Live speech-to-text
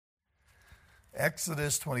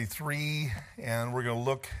Exodus 23, and we're going to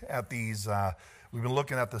look at these. We've been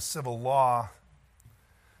looking at the civil law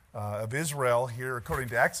of Israel here according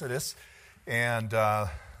to Exodus, and the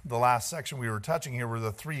last section we were touching here were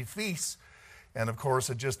the three feasts, and of course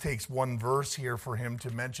it just takes one verse here for him to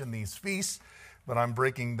mention these feasts, but I'm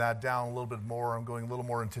breaking that down a little bit more. I'm going a little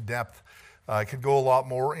more into depth. I could go a lot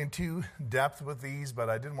more into depth with these, but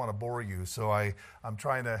I didn't want to bore you, so I'm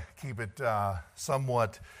trying to keep it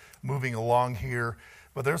somewhat moving along here.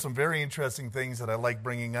 But there's some very interesting things that I like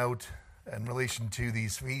bringing out in relation to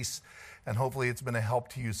these feasts, and hopefully it's been a help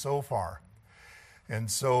to you so far.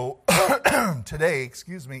 And so today,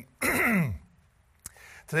 today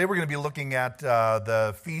we're going to be looking at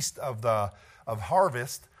the Feast of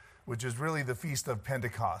Harvest, which is really the Feast of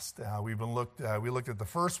Pentecost. We looked at the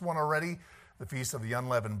first one already, the Feast of the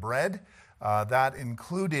Unleavened Bread. That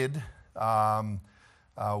included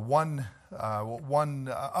one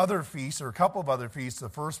other feast, or a couple of other feasts. The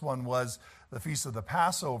first one was the Feast of the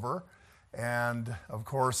Passover, and of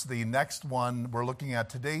course the next one we're looking at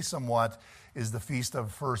today somewhat is the Feast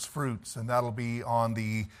of First Fruits, and that'll be on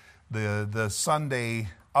the Sunday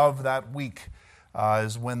of that week.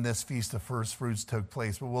 Is when this Feast of First Fruits took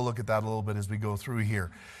place. But we'll look at that a little bit as we go through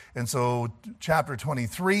here. And so chapter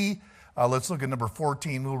 23, let's look at number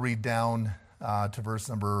 14. We'll read down to verse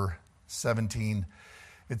number 17.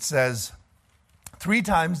 It says, 3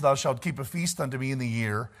 times thou shalt keep a feast unto me in the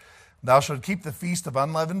year. Thou shalt keep the feast of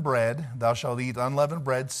unleavened bread. Thou shalt eat unleavened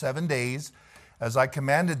bread 7 days, as I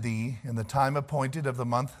commanded thee, in the time appointed of the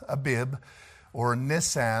month Abib, or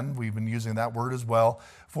Nisan. We've been using that word as well.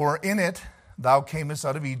 For in it thou camest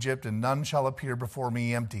out of Egypt, and none shall appear before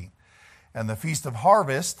me empty. And the feast of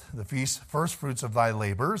harvest, the feast first fruits of thy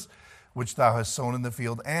labors, which thou hast sown in the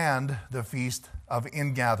field, and the feast of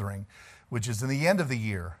ingathering, which is in the end of the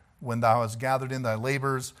year, when thou hast gathered in thy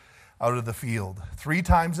labors out of the field. 3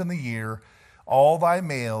 times in the year, all thy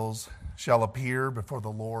males shall appear before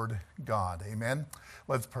the Lord God. Amen.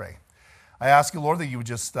 Let's pray. I ask you, Lord, that you would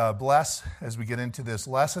just bless as we get into this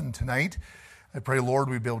lesson tonight. I pray, Lord,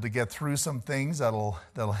 we'll be able to get through some things that'll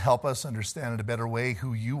help us understand in a better way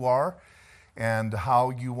who you are and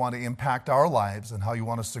how you want to impact our lives and how you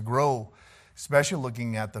want us to grow, especially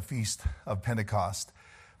looking at the Feast of Pentecost.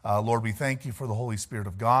 Lord, we thank you for the Holy Spirit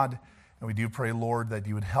of God, and we do pray, Lord, that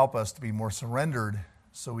you would help us to be more surrendered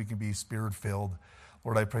so we can be Spirit-filled.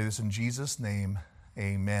 Lord, I pray this in Jesus' name,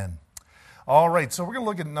 amen. All right, so we're going to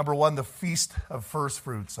look at number 1, the Feast of First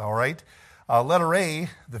Fruits, all right? Letter A,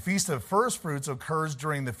 the Feast of First Fruits occurs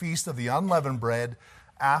during the Feast of the Unleavened Bread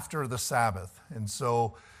after the Sabbath. And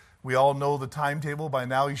so we all know the timetable by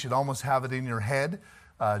now. You should almost have it in your head.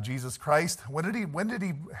 Jesus Christ, when did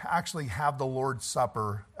he actually have the Lord's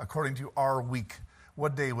Supper according to our week?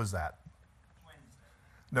 What day was that? Wednesday.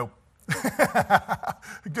 Nope.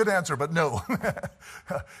 Good answer, but no.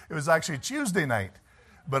 It was actually Tuesday night.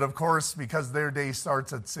 But of course, because their day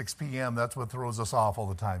starts at 6 p.m., that's what throws us off all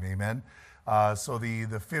the time. Amen. So the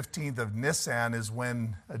 15th of Nisan is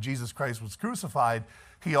when Jesus Christ was crucified.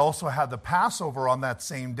 He also had the Passover on that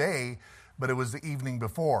same day, but it was the evening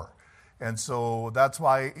before. And so that's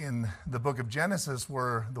why in the book of Genesis,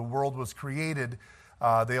 where the world was created,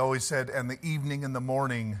 they always said, and the evening and the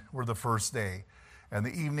morning were the first day, and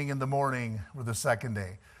the evening and the morning were the second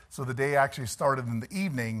day. So the day actually started in the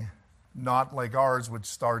evening, not like ours, which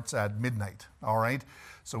starts at midnight, all right?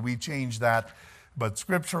 So we changed that. But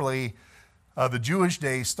scripturally, the Jewish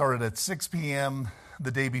day started at 6 p.m.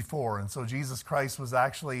 the day before. And so Jesus Christ was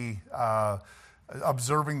actually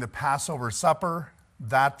observing the Passover supper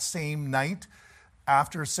that same night.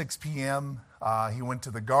 After 6 p.m., he went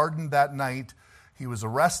to the garden that night. He was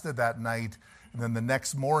arrested that night. And then the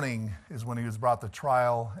next morning is when he was brought to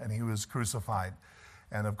trial and he was crucified.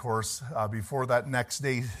 And of course, before that next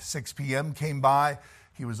day, 6 p.m. came by,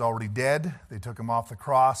 he was already dead. They took him off the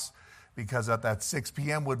cross because at that 6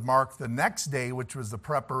 p.m. would mark the next day, which was the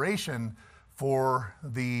preparation for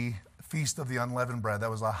the Feast of the Unleavened Bread. That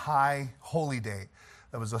was a high holy day.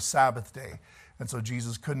 That was a Sabbath day. And so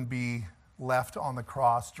Jesus couldn't be left on the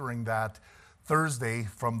cross during that Thursday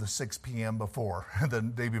from the 6 p.m. before, the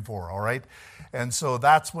day before, all right? And so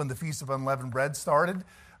that's when the Feast of Unleavened Bread started.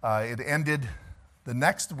 It ended the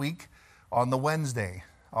next week on the Wednesday,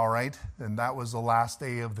 all right? And that was the last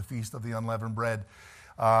day of the Feast of the Unleavened Bread.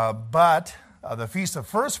 But the Feast of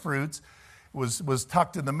First Fruits was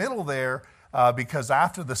tucked in the middle there because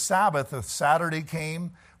after the Sabbath, the Saturday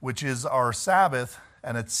came, which is our Sabbath,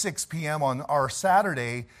 and at 6 p.m. on our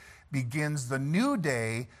Saturday begins the new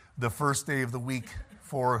day, the first day of the week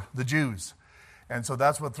for the Jews. And so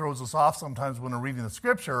that's what throws us off sometimes when we're reading the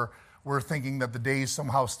scripture. we're thinking that the day is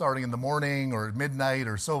somehow starting in the morning or at midnight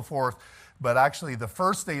or so forth. But actually, the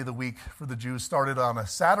first day of the week for the Jews started on a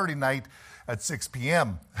Saturday night at 6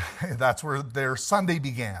 p.m. That's where their Sunday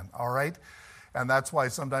began, all right? And that's why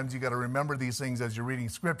sometimes you got to remember these things as you're reading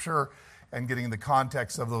Scripture and getting the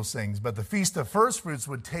context of those things. But the Feast of First Fruits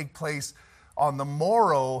would take place on the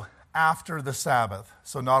morrow after the Sabbath.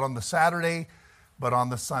 So not on the Saturday, but on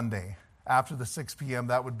the Sunday. After the 6 p.m.,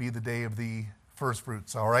 that would be the day of the first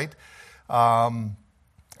fruits, all right?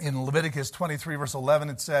 In Leviticus 23, verse 11,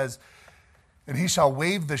 it says, "And he shall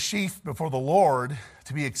wave the sheaf before the Lord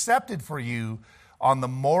to be accepted for you. On the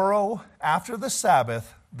morrow after the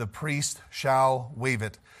Sabbath, the priest shall wave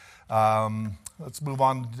it." Let's move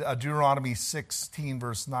on. Deuteronomy 16,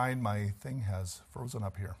 verse 9. My thing has frozen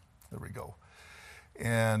up here. There we go.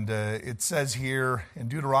 And it says here in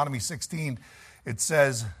Deuteronomy 16, it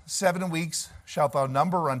says, 7 weeks shalt thou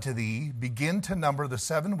number unto thee. Begin to number the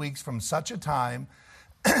 7 weeks from such a time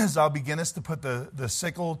as thou beginnest to put the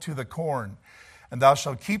sickle to the corn. And thou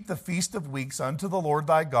shalt keep the feast of weeks unto the Lord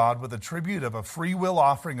thy God with a tribute of a freewill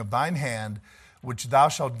offering of thine hand, which thou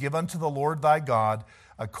shalt give unto the Lord thy God,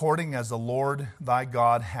 according as the Lord thy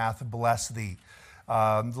God hath blessed thee.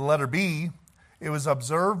 The letter B, it was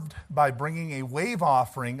observed by bringing a wave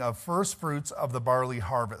offering of first fruits of the barley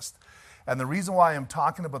harvest. And the reason why I'm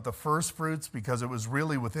talking about the first fruits, because it was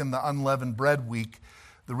really within the unleavened bread week.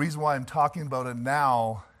 The reason why I'm talking about it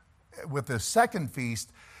now with the second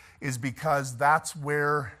feast is because that's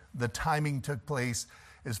where the timing took place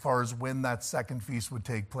as far as when that second feast would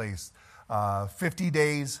take place. 50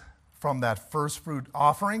 days from that first fruit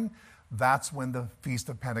offering, that's when the Feast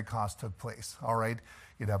of Pentecost took place, all right?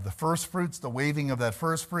 You'd have the first fruits, the waving of that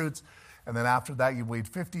first fruits, and then after that you'd wait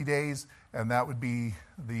 50 days, and that would be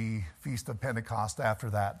the Feast of Pentecost after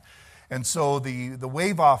that. And so the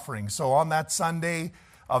wave offering, so on that Sunday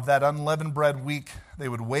of that unleavened bread week, they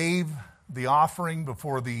would wave the offering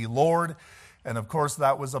before the Lord, and of course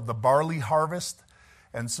that was of the barley harvest.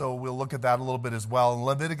 And so we'll look at that a little bit as well. In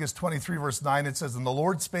Leviticus 23, verse 9, it says, "And the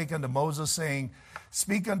Lord spake unto Moses, saying,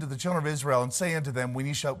 Speak unto the children of Israel, and say unto them, when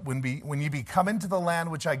ye be come into the land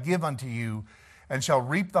which I give unto you, and shall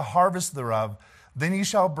reap the harvest thereof, then ye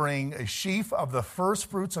shall bring a sheaf of the first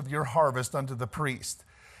fruits of your harvest unto the priest.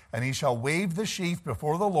 And he shall wave the sheaf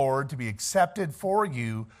before the Lord to be accepted for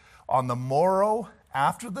you. On the morrow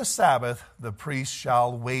after the Sabbath, the priest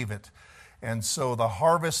shall wave it." And so the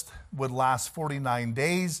harvest would last 49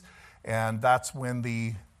 days, and that's when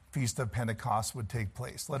the Feast of Pentecost would take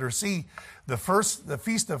place. Letter C, the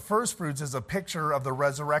Feast of First Fruits is a picture of the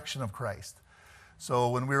resurrection of Christ. So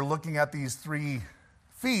when we're looking at these three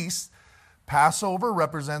feasts, Passover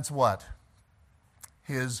represents what?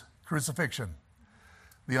 His crucifixion.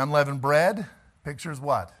 The unleavened bread pictures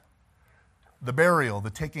what? The burial, the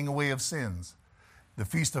taking away of sins. The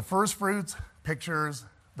Feast of First Fruits pictures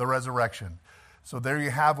the resurrection. So there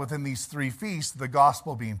you have within these three feasts the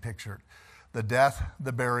gospel being pictured. The death,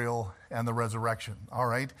 the burial, and the resurrection. All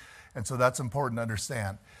right? And so that's important to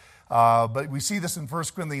understand. But we see this in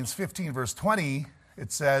 1 Corinthians 15, verse 20.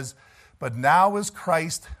 It says, "But now is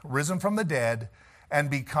Christ risen from the dead and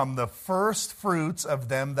become the first fruits of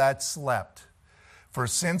them that slept. For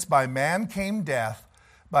since by man came death,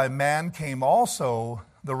 by man came also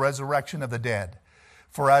the resurrection of the dead.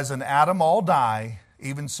 For as in Adam all die,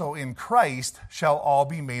 even so in Christ shall all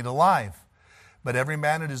be made alive. But every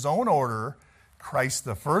man in his own order, Christ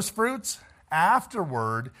the firstfruits,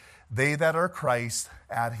 afterward they that are Christ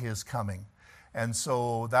at his coming." And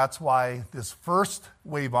so that's why this first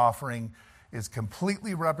wave offering is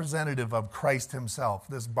completely representative of Christ himself,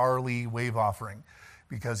 this barley wave offering,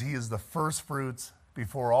 because he is the firstfruits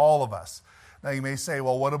before all of us. Now you may say,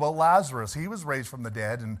 well, what about Lazarus? He was raised from the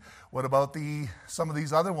dead, and what about some of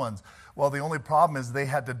these other ones? Well, the only problem is they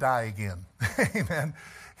had to die again. Amen.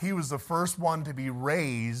 He was the first one to be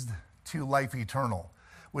raised to life eternal,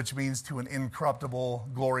 which means to an incorruptible,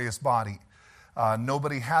 glorious body.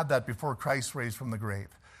 Nobody had that before Christ raised from the grave.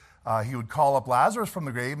 He would call up Lazarus from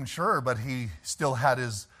the grave, and sure, but he still had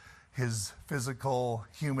his physical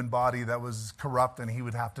human body that was corrupt, and he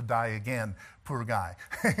would have to die again. Poor guy.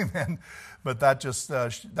 Amen. But that's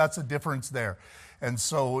a difference there. And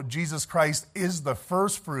so Jesus Christ is the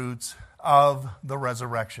first fruits of the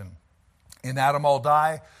resurrection. In Adam all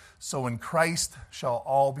die, so in Christ shall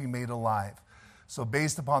all be made alive. So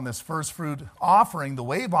based upon this first fruit offering, the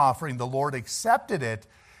wave offering, the Lord accepted it,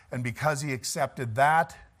 and because he accepted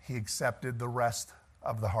that, he accepted the rest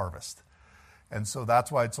of the harvest. And so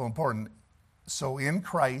that's why it's so important. So in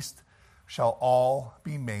Christ shall all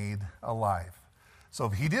be made alive. So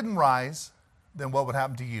if he didn't rise, then what would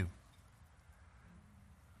happen to you?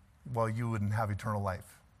 well, you wouldn't have eternal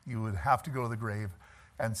life. You would have to go to the grave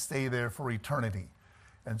and stay there for eternity.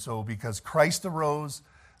 And so because Christ arose,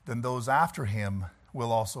 then those after him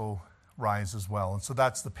will also rise as well. And so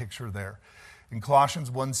that's the picture there. In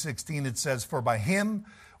Colossians 1:16, it says, "For by him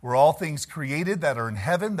were all things created that are in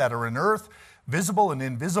heaven, that are in earth, visible and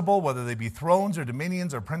invisible, whether they be thrones or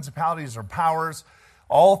dominions or principalities or powers.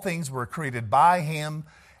 All things were created by him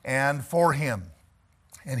and for him.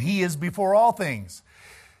 And he is before all things.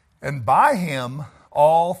 And by him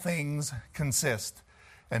all things consist.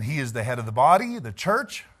 And he is the head of the body, the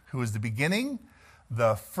church, who is the beginning,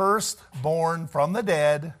 the firstborn from the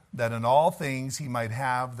dead, that in all things he might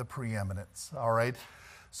have the preeminence." All right?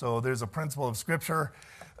 So there's a principle of Scripture,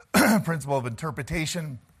 principle of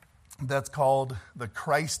interpretation, that's called the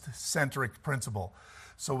Christ-centric principle.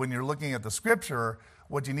 So when you're looking at the Scripture,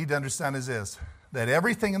 what you need to understand is this, that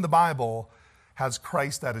everything in the Bible has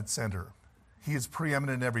Christ at its center. He is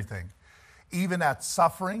preeminent in everything. Even at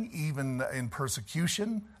suffering, even in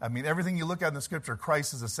persecution. I mean, everything you look at in the Scripture,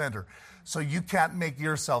 Christ is the center. So you can't make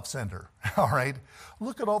yourself center, all right?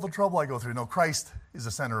 Look at all the trouble I go through. No, Christ is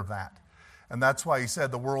the center of that. And that's why he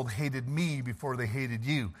said the world hated me before they hated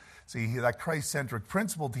you. See, that Christ-centric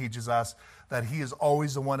principle teaches us that he is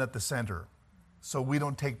always the one at the center. So we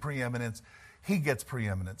don't take preeminence. He gets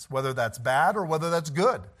preeminence, whether that's bad or whether that's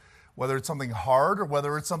good. Whether it's something hard or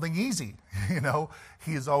whether it's something easy,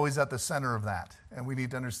 he is always at the center of that. And we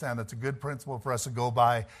need to understand that's a good principle for us to go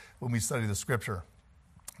by when we study the Scripture.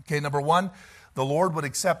 Okay, number one, the Lord would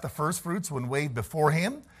accept the first fruits when weighed before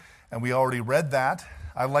him. And we already read that.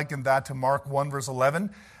 I likened that to Mark 1, verse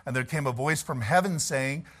 11. "And there came a voice from heaven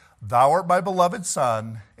saying, 'Thou art my beloved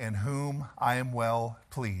Son, in whom I am well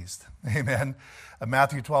pleased.'" Amen. And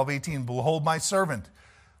Matthew 12:18, "Behold my servant,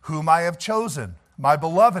 whom I have chosen, my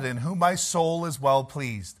beloved, in whom my soul is well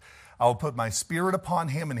pleased. I will put my spirit upon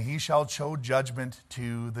him, and he shall show judgment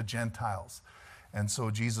to the Gentiles." And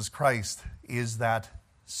so Jesus Christ is the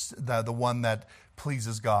one that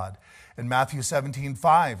pleases God. In Matthew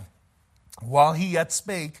 17:5, "While he yet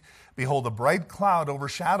spake, behold, a bright cloud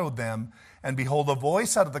overshadowed them, and behold, a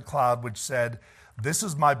voice out of the cloud which said, 'This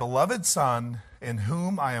is my beloved Son, in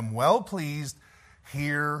whom I am well pleased.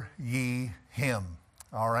 Hear ye him.'"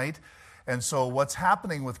 All right? And so what's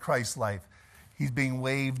happening with Christ's life? He's being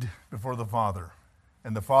waved before the Father.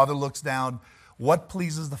 And the Father looks down. What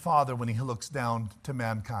pleases the Father when he looks down to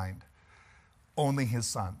mankind? Only his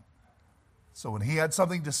Son. So when he had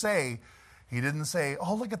something to say, he didn't say,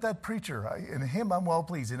 "Oh, look at that preacher. In him I'm well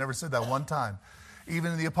pleased." He never said that one time.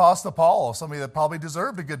 Even the Apostle Paul, somebody that probably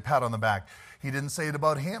deserved a good pat on the back, he didn't say it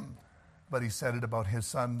about him, but he said it about his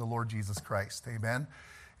Son, the Lord Jesus Christ. Amen?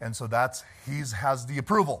 And so he has the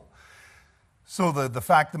approval. So the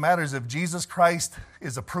fact of the matter is, if Jesus Christ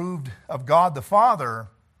is approved of God the Father,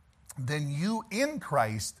 then you in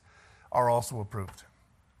Christ are also approved.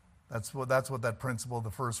 That's what that principle of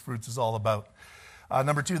the first fruits is all about.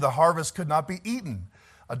 Number two, the harvest could not be eaten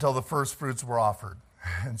until the first fruits were offered.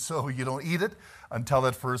 And so you don't eat it until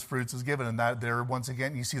that first fruits is given. And that there, once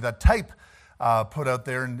again, you see that type put out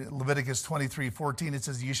there in Leviticus 23:14. It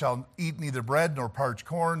says, "Ye shall eat neither bread, nor parched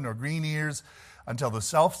corn, nor green ears, until the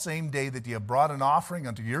selfsame day that ye have brought an offering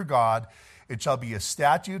unto your God. It shall be a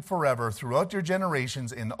statute forever throughout your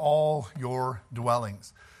generations in all your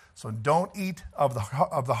dwellings." So don't eat of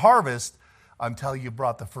the harvest until you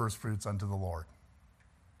brought the first fruits unto the Lord.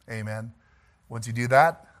 Amen. Once you do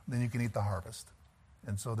that, then you can eat the harvest.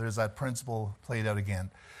 And so there's that principle played out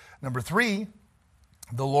again. Number three,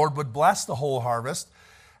 the Lord would bless the whole harvest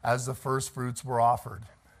as the first fruits were offered.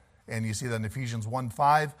 And you see that in Ephesians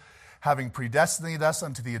 1:5, "Having predestinated us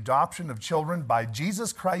unto the adoption of children by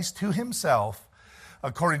Jesus Christ to himself,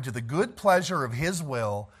 according to the good pleasure of his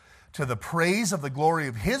will, to the praise of the glory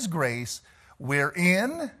of his grace,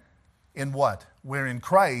 wherein," in what? "Wherein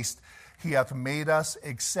Christ, he hath made us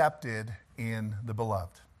accepted in the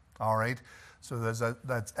beloved." All right? So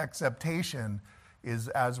that's acceptation is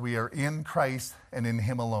as we are in Christ and in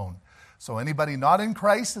him alone. So anybody not in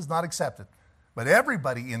Christ is not accepted. But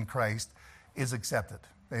everybody in Christ is accepted.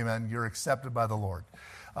 Amen. You're accepted by the Lord.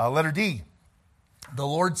 Letter D, the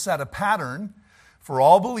Lord set a pattern for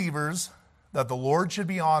all believers that the Lord should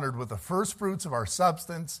be honored with the first fruits of our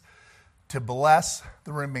substance to bless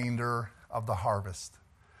the remainder of the harvest.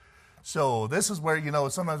 So this is where,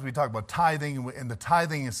 sometimes we talk about tithing, and the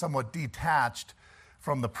tithing is somewhat detached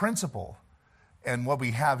from the principle. And what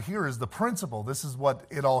we have here is the principle. This is what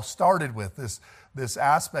it all started with, this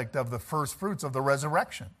aspect of the first fruits of the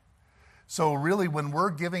resurrection. So really, when we're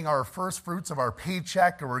giving our first fruits of our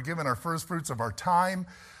paycheck, or we're giving our first fruits of our time,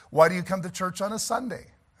 why do you come to church on a Sunday?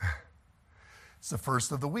 It's the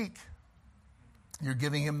first of the week. You're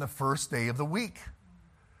giving him the first day of the week.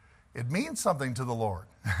 It means something to the Lord.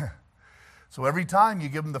 So every time you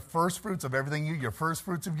give him the first fruits of everything, your first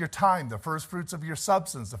fruits of your time, the first fruits of your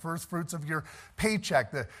substance, the first fruits of your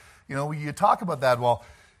paycheck. You talk about that. Well,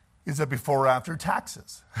 is it before or after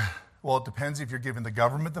taxes? Well, it depends if you're giving the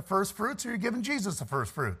government the first fruits or you're giving Jesus the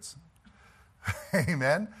first fruits.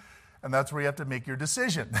 Amen? And that's where you have to make your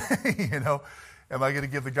decision. Am I going to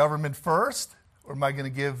give the government first or am I going to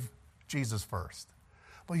give Jesus first?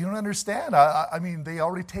 Well, you don't understand. I mean, they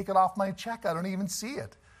already take it off my check. I don't even see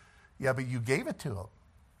it. Yeah, but you gave it to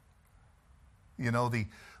them.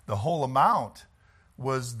 The whole amount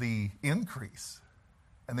was the increase.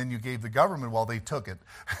 And then you gave the government, well, they took it.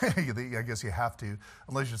 I guess you have to,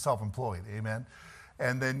 unless you're self-employed. Amen.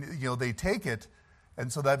 And then, they take it.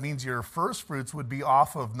 And so that means your first fruits would be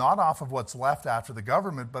not off of what's left after the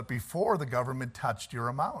government, but before the government touched your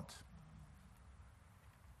amount.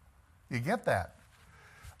 You get that?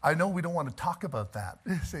 I know we don't want to talk about that.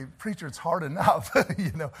 Say, preacher, it's hard enough.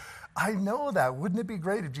 I know that. Wouldn't it be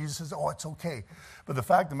great if Jesus says, oh, it's okay. But the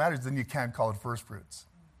fact of the matter is then you can't call it first fruits.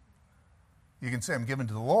 You can say, I'm giving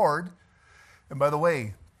to the Lord. And by the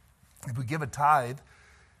way, if we give a tithe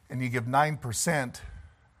and you give 9%,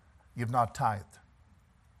 you've not tithed.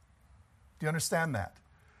 Do you understand that?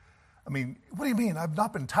 I mean, what do you mean? I've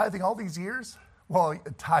not been tithing all these years? Well,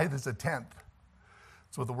 a tithe is a tenth.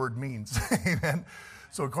 That's what the word means. Amen.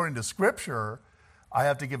 So according to Scripture, I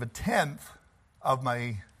have to give a tenth of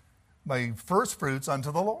my first fruits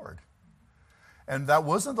unto the Lord. And that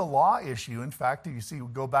wasn't a law issue. In fact, you see,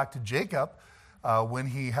 go back to Jacob when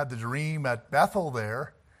he had the dream at Bethel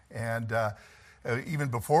there. And even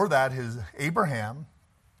before that, Abraham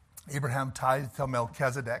tithed to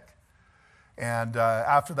Melchizedek. And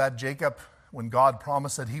after that, Jacob, when God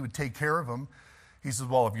promised that he would take care of him, he says,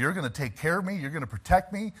 well, if you're going to take care of me, you're going to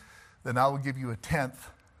protect me, then I will give you a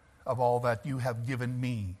tenth of all that you have given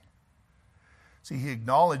me. See, he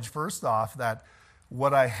acknowledged first off that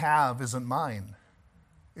what I have isn't mine.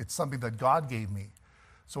 It's something that God gave me.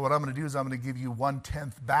 So what I'm going to do is I'm going to give you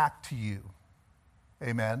 1/10 back to you.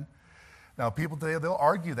 Amen. Now, people today, they'll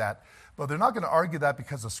argue that, but they're not going to argue that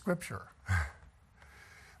because of Scripture.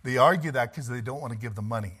 They argue that because they don't want to give the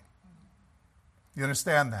money. You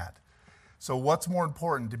understand that? So what's more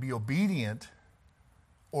important, to be obedient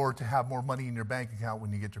or to have more money in your bank account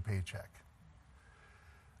when you get your paycheck?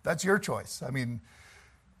 That's your choice. I mean,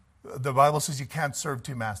 the Bible says you can't serve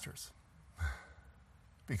two masters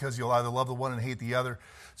because you'll either love the one and hate the other.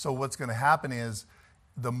 So what's going to happen is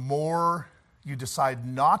the more you decide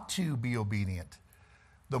not to be obedient,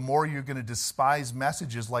 the more you're going to despise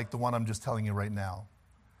messages like the one I'm just telling you right now.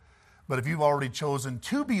 But if you've already chosen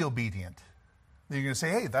to be obedient, then you're going to say,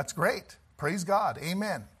 hey, that's great. Praise God.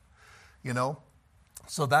 Amen.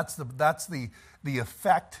 So that's the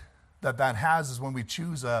effect that has is when we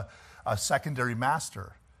choose a secondary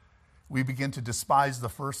master, we begin to despise the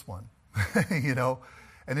first one.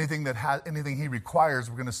 Anything he requires,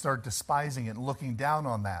 we're going to start despising it and looking down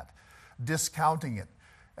on that, discounting it,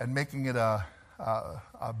 and making it a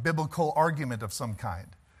biblical argument of some kind.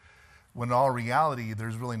 When in all reality,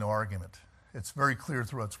 there's really no argument. It's very clear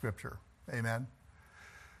throughout Scripture. Amen.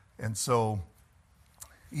 And so,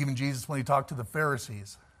 even Jesus, when he talked to the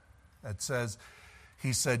Pharisees,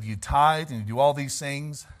 he said, you tithe and you do all these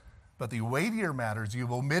things, but the weightier matters,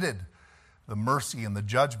 you've omitted the mercy and the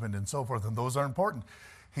judgment and so forth, and those are important.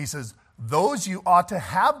 He says, those you ought to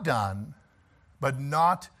have done, but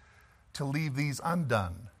not to leave these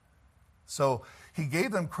undone. So he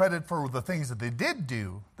gave them credit for the things that they did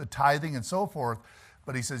do, the tithing and so forth,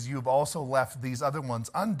 but he says, you've also left these other ones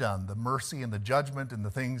undone, the mercy and the judgment and the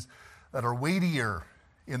things that are weightier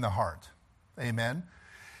in the heart. Amen.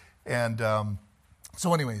 And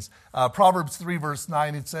so anyways, Proverbs 3 verse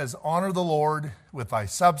 9, it says, honor the Lord with thy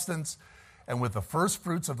substance and with the first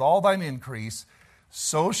fruits of all thine increase.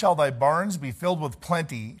 So shall thy barns be filled with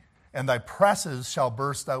plenty, and thy presses shall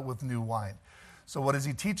burst out with new wine. So what is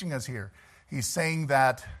he teaching us here? He's saying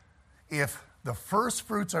that if the first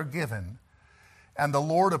fruits are given and the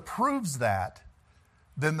Lord approves that,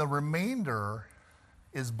 then the remainder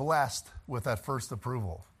is blessed with that first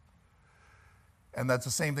approval. And that's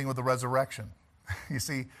the same thing with the resurrection. You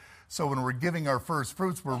see, so when we're giving our first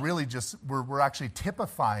fruits, we're really we're actually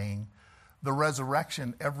typifying the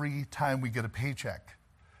resurrection every time we get a paycheck.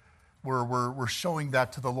 We're showing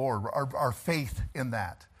that to the Lord, our faith in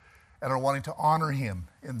that, and are wanting to honor him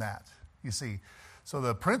in that, you see. So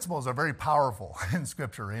the principles are very powerful in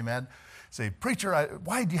Scripture, amen? Say, preacher,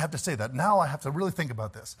 why do you have to say that? Now I have to really think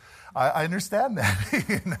about this. I understand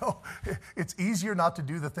that, It's easier not to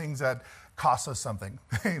do the things that cost us something,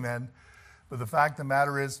 amen? But the fact of the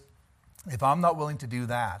matter is, if I'm not willing to do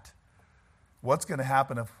that, what's going to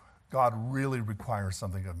happen if God really requires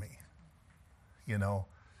something of me?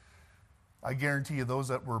 I guarantee you those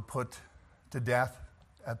that were put to death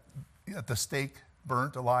at the stake,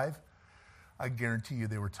 burnt alive, I guarantee you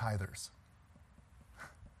they were tithers.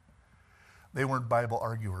 They weren't Bible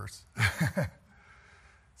arguers.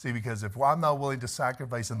 See, because if I'm not willing to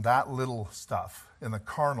sacrifice in that little stuff, in the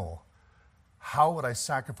carnal, how would I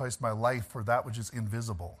sacrifice my life for that which is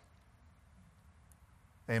invisible?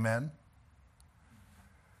 Amen?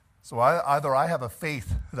 So either I have a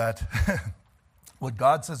faith that what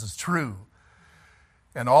God says is true,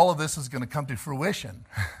 and all of this is going to come to fruition,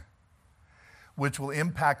 which will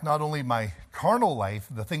impact not only my carnal life,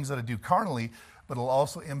 the things that I do carnally, but it'll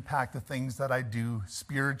also impact the things that I do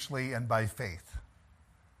spiritually and by faith.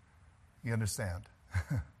 You understand?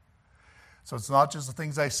 So it's not just the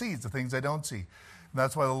things I see, it's the things I don't see. And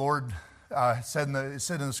that's why the Lord said in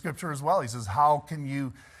the Scripture as well. He says, how can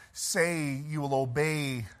you say you will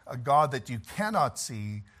obey a God that you cannot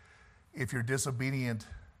see if you're disobedient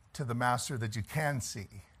to the master that you can see?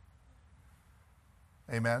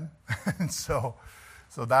 Amen? And so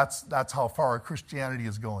that's how far Christianity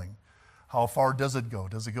is going. How far does it go?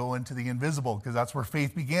 Does it go into the invisible? Because that's where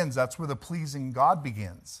faith begins. That's where the pleasing God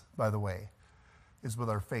begins, by the way, is with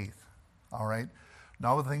our faith. All right?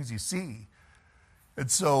 Not with the things you see. And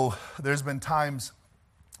so there's been times,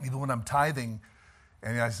 even when I'm tithing,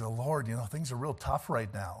 and I say, Lord, things are real tough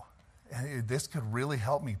right now. And this could really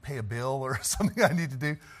help me pay a bill or something I need to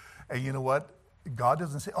do. And you know what? God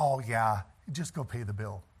doesn't say, oh, yeah, just go pay the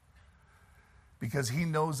bill. Because he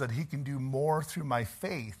knows that he can do more through my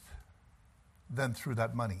faith than through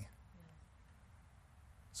that money.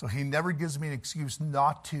 So he never gives me an excuse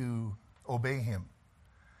not to obey him.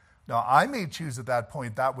 Now, I may choose at that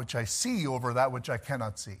point that which I see over that which I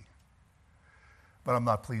cannot see. But I'm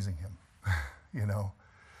not pleasing him.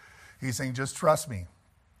 He's saying, just trust me.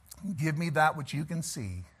 Give me that which you can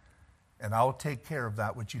see, and I'll take care of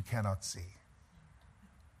that which you cannot see.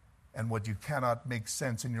 And what you cannot make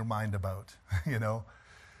sense in your mind about,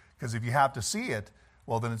 Because if you have to see it,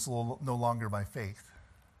 well, then it's no longer by faith.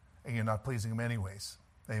 And you're not pleasing him anyways.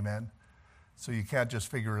 Amen? So you can't just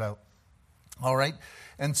figure it out. All right?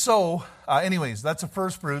 And so, anyways, that's the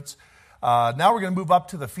first fruits. Now we're going to move up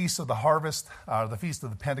to the Feast of the Harvest, the Feast of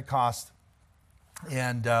the Pentecost.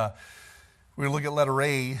 And we're going to look at letter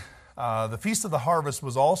A. The Feast of the Harvest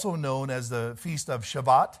was also known as the Feast of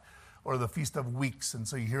Shavuot, or the Feast of Weeks. And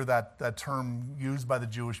so you hear that term used by the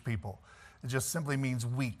Jewish people. It just simply means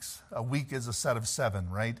weeks. A week is a set of 7,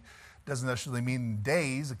 right? It doesn't necessarily mean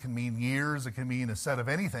days. It can mean years. It can mean a set of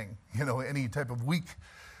anything, any type of week.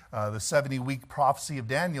 The 70-week prophecy of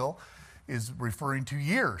Daniel is referring to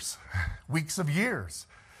years, weeks of years.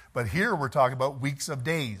 But here we're talking about weeks of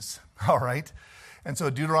days, all right? And so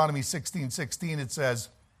Deuteronomy 16:16, it says,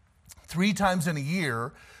 3 times in a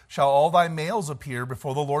year shall all thy males appear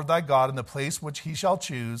before the Lord thy God in the place which he shall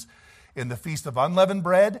choose, in the feast of unleavened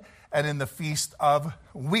bread and in the feast of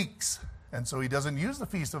weeks. And so he doesn't use the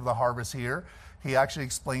feast of the harvest here. He actually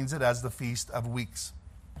explains it as the feast of weeks.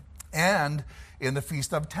 And in the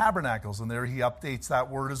Feast of Tabernacles. And there he updates that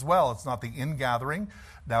word as well. It's not the ingathering.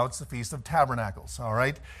 Now it's the Feast of Tabernacles. All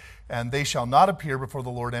right? And they shall not appear before the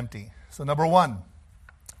Lord empty. So number 1,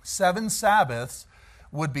 7 Sabbaths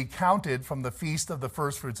would be counted from the Feast of the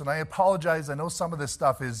First Fruits. And I apologize. I know some of this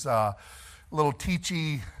stuff is a little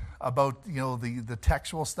teachy about, the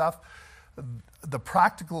textual stuff. The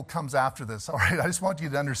practical comes after this. All right? I just want you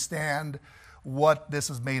to understand what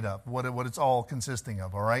this is made of, what it's all consisting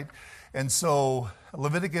of, all right? And so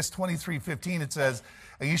Leviticus 23:15, it says,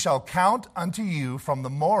 and you shall count unto you from the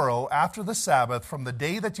morrow after the Sabbath, from the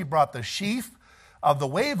day that you brought the sheaf of the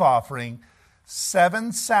wave offering,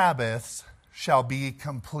 7 Sabbaths shall be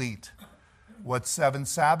complete. What's 7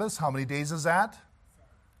 Sabbaths? How many days is that?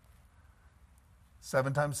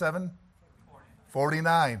 7 times 7?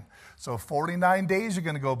 49. So 49 days are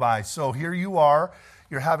going to go by. So here you are.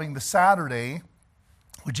 You're having the Saturday,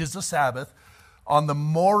 which is the Sabbath. On the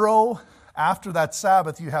morrow after that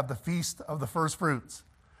Sabbath, you have the Feast of the First Fruits.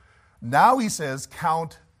 Now he says,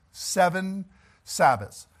 count 7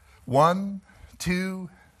 Sabbaths. 1, 2,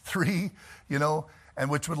 3, and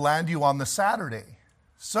which would land you on the Saturday.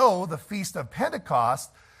 So the Feast of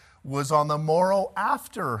Pentecost was on the morrow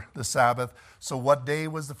after the Sabbath. So what day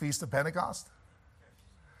was the Feast of Pentecost?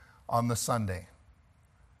 On the Sunday.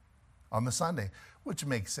 on the Sunday, which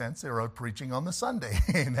makes sense. They were out preaching on the Sunday.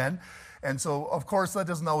 Amen. And so, of course, that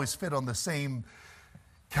doesn't always fit on the same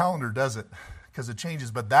calendar, does it? Because it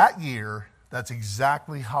changes. But that year, that's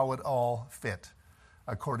exactly how it all fit,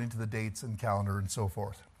 according to the dates and calendar and so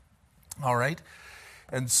forth. All right.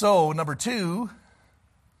 And so, number 2,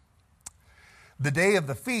 the day of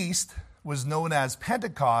the feast was known as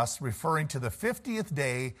Pentecost, referring to the 50th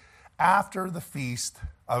day after the Feast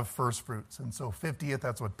of First Fruits. And so 50th,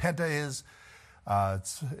 that's what Penta is.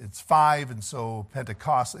 It's 5, and so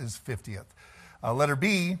Pentecost is 50th. Letter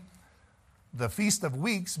B, the Feast of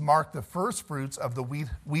Weeks marked the first fruits of the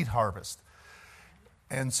wheat harvest.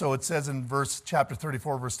 And so it says in chapter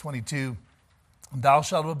 34, verse 22, thou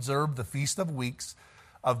shalt observe the Feast of Weeks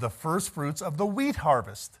of the first fruits of the wheat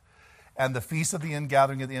harvest, and the Feast of the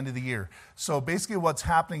Ingathering at the end of the year. So basically what's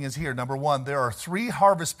happening is here, number 1, there are 3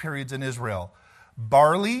 harvest periods in Israel: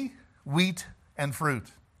 barley, wheat, and fruit.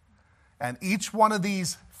 And each one of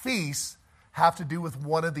these feasts have to do with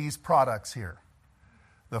one of these products here.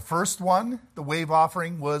 The first one, the wave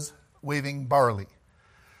offering, was waving barley.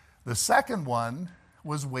 The second one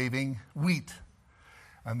was waving wheat.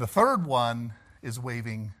 And the third one is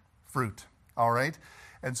waving fruit. All right?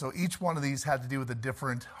 And so each one of these had to do with a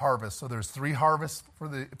different harvest. So there's 3 harvests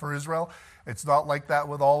for Israel. It's not like that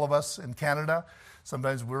with all of us in Canada.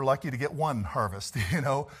 Sometimes we're lucky to get 1 harvest,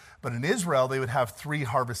 But in Israel, they would have 3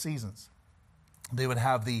 harvest seasons. They would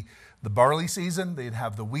have the barley season, they'd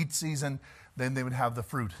have the wheat season, then they would have the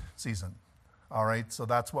fruit season. All right, so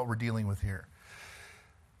that's what we're dealing with here.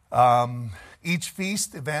 Each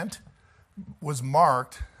feast event was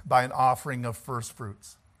marked by an offering of first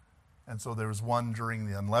fruits. And so there was one during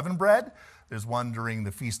the unleavened bread, there's one during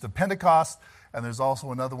the Feast of Pentecost, and there's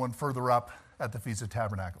also another one further up at the Feast of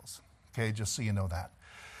Tabernacles. Okay, just so you know that.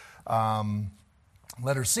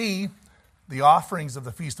 Letter C, the offerings of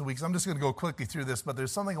the Feast of Weeks. I'm just going to go quickly through this, but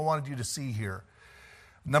there's something I wanted you to see here.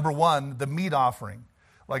 Number 1, the meat offering.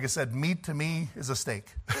 Like I said, meat to me is a steak.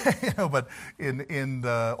 But in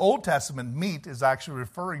the Old Testament, meat is actually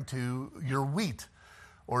referring to your wheat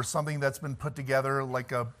or something that's been put together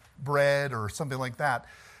like a bread or something like that.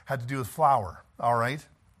 Had to do with flour, all right?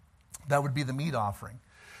 That would be the meat offering.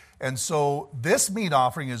 And so this meat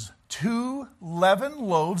offering is 2 leavened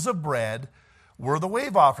loaves of bread were the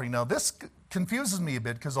wave offering. Now this confuses me a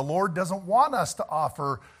bit because the Lord doesn't want us to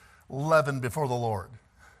offer leaven before the Lord.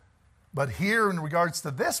 But here in regards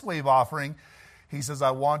to this wave offering, he says,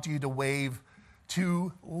 I want you to wave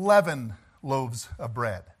 2 leavened loaves of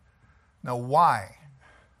bread. Now why?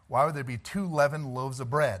 Why would there be 2 leavened loaves of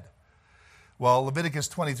bread? Well, Leviticus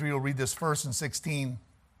 23 will read this first in 16.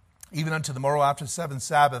 Even unto the morrow after the 7th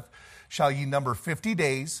Sabbath shall ye number 50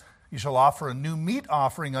 days. You shall offer a new meat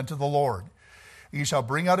offering unto the Lord. You shall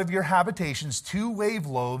bring out of your habitations 2 wave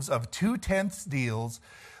loaves of 2/10 deals.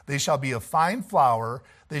 They shall be of fine flour.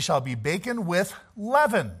 They shall be baken with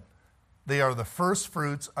leaven. They are the first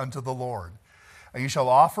fruits unto the Lord. And you shall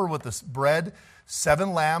offer with this bread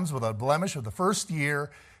 7 lambs without blemish of the first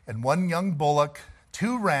year, and 1 young bullock,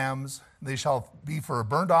 2 rams. They shall be for a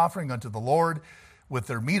burnt offering unto the Lord with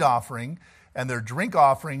their meat offering, and their drink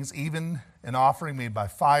offerings, even an offering made by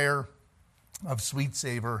fire of sweet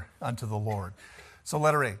savor unto the Lord. So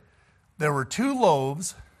letter A, there were 2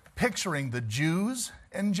 loaves picturing the Jews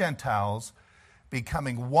and Gentiles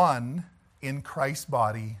becoming one in Christ's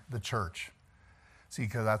body, the church. See,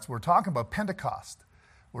 because that's what we're talking about, Pentecost.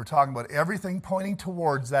 We're talking about everything pointing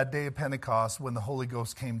towards that day of Pentecost when the Holy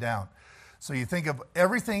Ghost came down. So you think of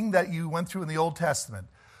everything that you went through in the Old Testament,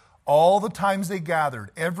 all the times they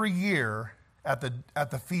gathered, every year at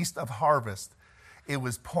the Feast of Harvest, it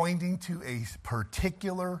was pointing to a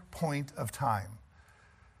particular point of time.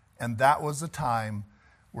 And that was the time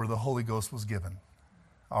where the Holy Ghost was given.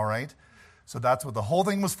 All right? So that's what the whole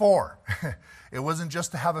thing was for. It wasn't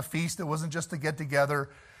just to have a feast. It wasn't just to get together.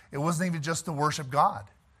 It wasn't even just to worship God.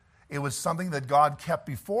 It was something that God kept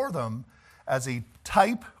before them as a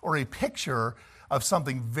type or a picture of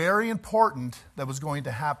something very important that was going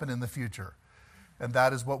to happen in the future. And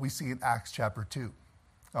that is what we see in Acts chapter 2.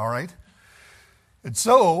 All right? And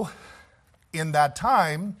so, in that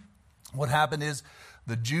time, what happened is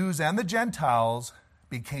the Jews and the Gentiles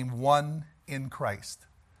became one in Christ.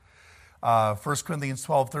 1 Corinthians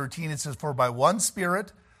 12:13, it says, for by one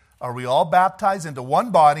Spirit are we all baptized into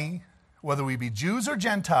one body, whether we be Jews or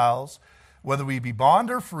Gentiles, whether we be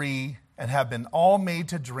bond or free, and have been all made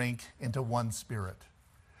to drink into one Spirit.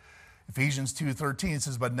 Ephesians 2:13, it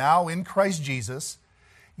says, but now in Christ Jesus,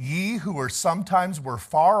 ye who were sometimes were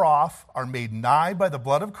far off are made nigh by the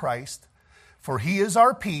blood of Christ, for he is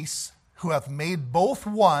our peace, who hath made both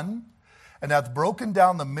one, and hath broken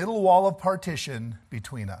down the middle wall of partition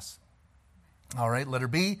between us. All right, letter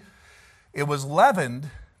B. It was leavened,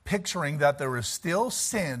 picturing that there is still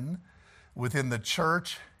sin within the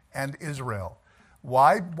church and Israel.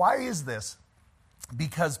 Why is this?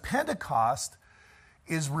 Because Pentecost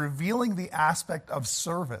is revealing the aspect of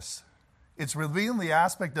service. It's revealing the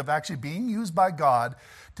aspect of actually being used by God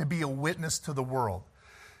to be a witness to the world.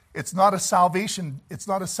 It's not a salvation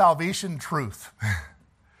truth.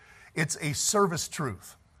 It's a service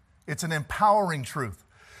truth. It's an empowering truth.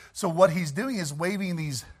 So what he's doing is waving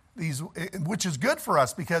these, which is good for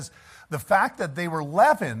us, because the fact that they were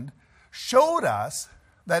leavened showed us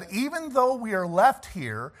that even though we are left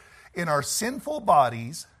here in our sinful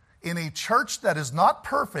bodies, in a church that is not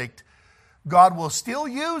perfect, God will still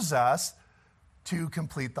use us to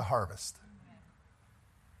complete the harvest.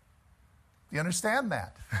 Do you understand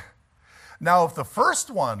that? Now, if the first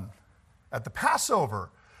one at the Passover,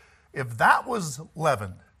 if that was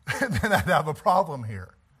leavened, then I'd have a problem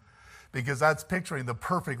here. Because that's picturing the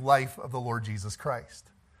perfect life of the Lord Jesus Christ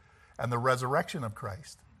and the resurrection of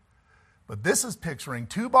Christ. But this is picturing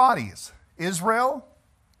two bodies, Israel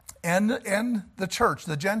and the church,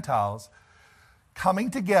 the Gentiles,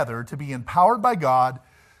 coming together to be empowered by God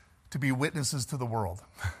to be witnesses to the world.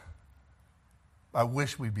 I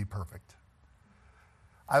wish we'd be perfect.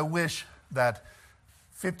 I wish that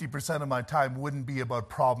 50% of my time wouldn't be about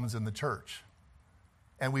problems in the church,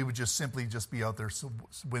 and we would just simply be out there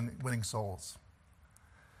winning souls.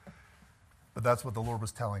 But that's what the Lord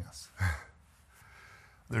was telling us.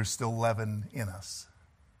 There's still leaven in us,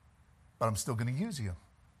 but I'm still going to use you.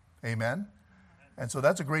 Amen? And so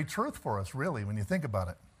that's a great truth for us, really, when you think about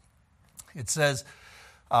it. It says,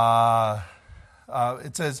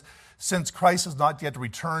 since Christ has not yet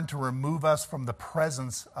returned to remove us from the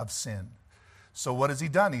presence of sin. So what has he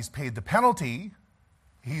done? He's paid the penalty.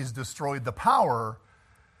 He's destroyed the power,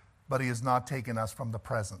 but he has not taken us from the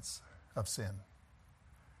presence of sin.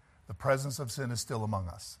 The presence of sin is still among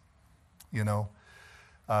us. You know,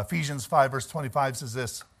 Ephesians 5 verse 25 says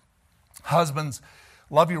this, husbands,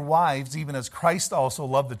 love your wives even as Christ also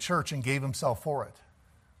loved the church and gave himself for it,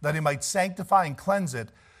 that he might sanctify and cleanse it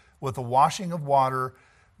with the washing of water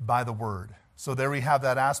by the word. So there we have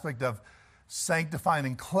that aspect of sanctifying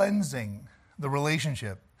and cleansing the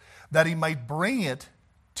relationship, that he might bring it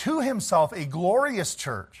to himself a glorious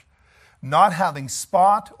church, not having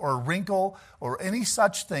spot or wrinkle or any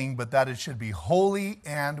such thing, but that it should be holy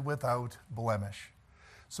and without blemish.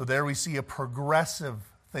 So there we see a progressive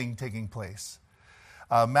thing taking place.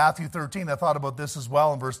 Matthew 13, I thought about this as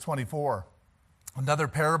well in verse 24. Another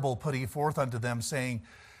parable put he forth unto them, saying,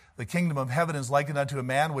 the kingdom of heaven is likened unto a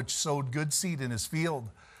man which sowed good seed in his field.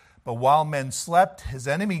 But while men slept, his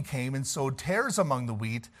enemy came and sowed tares among the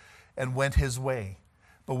wheat and went his way.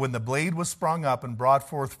 But when the blade was sprung up and brought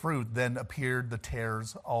forth fruit, then appeared the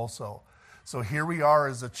tares also. So here we are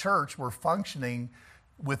as a church, we're functioning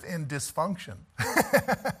within dysfunction.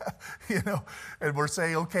 And we're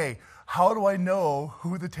saying, okay, how do I know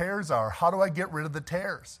who the tares are? How do I get rid of the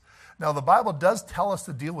tares? Now, the Bible does tell us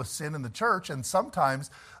to deal with sin in the church, and sometimes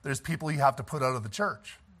there's people you have to put out of the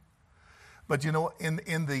church. But, in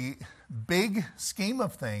the big scheme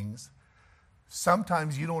of things,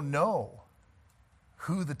 sometimes you don't know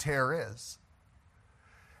who the tare is.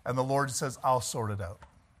 And the Lord says, I'll sort it out.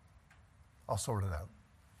 I'll sort it out.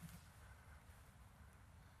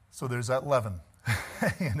 So there's that leaven,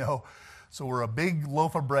 So we're a big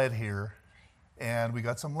loaf of bread here, and we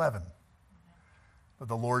got some leaven. But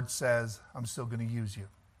the Lord says, I'm still going to use you.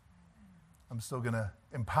 I'm still going to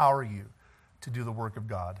empower you to do the work of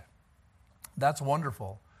God. That's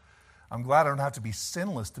wonderful. I'm glad I don't have to be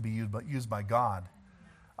sinless to be used by God.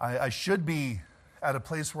 I should be at a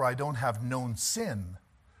place where I don't have known sin.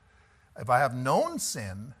 If I have known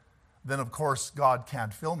sin, then of course God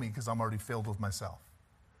can't fill me because I'm already filled with myself.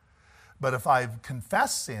 But if I've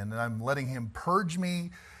confessed sin and I'm letting him purge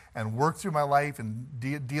me and work through my life and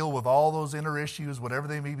deal with all those inner issues, whatever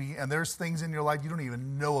they may be, and there's things in your life you don't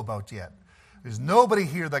even know about yet. There's nobody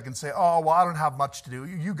here that can say, oh, well, I don't have much to do.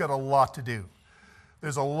 You've got a lot to do.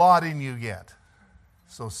 There's a lot in you yet.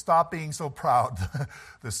 So stop being so proud.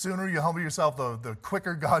 The sooner you humble yourself, the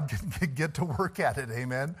quicker God can get to work at it.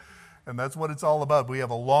 Amen? And that's what it's all about. We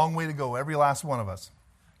have a long way to go, every last one of us.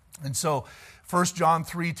 And so 1 John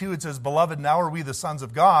 3:2, it says, beloved, now are we the sons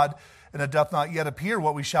of God, and it doth not yet appear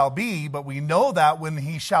what we shall be, but we know that when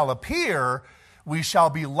he shall appear, we shall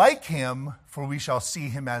be like him, for we shall see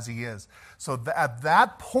him as he is. So at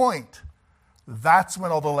that point, that's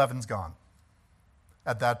when all the leaven's gone.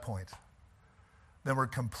 At that point. Then we're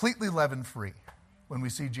completely leaven free when we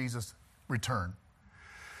see Jesus return.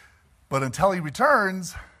 But until he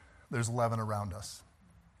returns, there's leaven around us.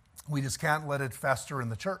 We just can't let it fester in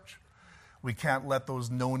the church. We can't let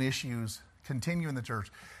those known issues continue in the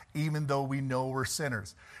church, even though we know we're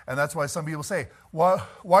sinners. And that's why some people say, why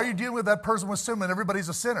are you dealing with that person with sin when everybody's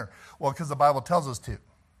a sinner? Well, because the Bible tells us to.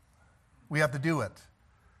 We have to do it.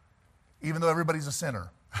 Even though everybody's a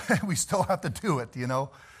sinner, we still have to do it, you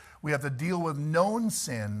know. We have to deal with known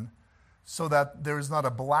sin so that there is not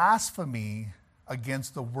a blasphemy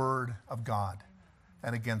against the Word of God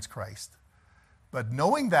and against Christ. But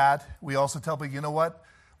knowing that, we also tell people, you know what?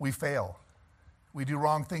 We fail. We do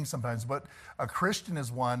wrong things sometimes. But a Christian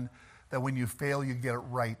is one that when you fail, you get it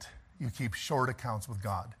right. You keep short accounts with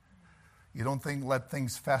God. You don't let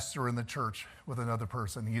things fester in the church with another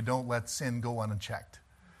person. You don't let sin go unchecked.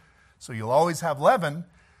 So you'll always have leaven,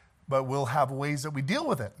 but we'll have ways that we deal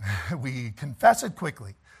with it. We confess it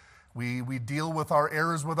quickly. We deal with our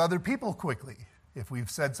errors with other people quickly. If we've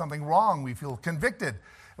said something wrong, we feel convicted.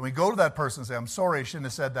 And we go to that person and say, I'm sorry, I shouldn't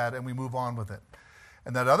have said that, and we move on with it.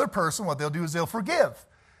 And that other person, what they'll do is they'll forgive,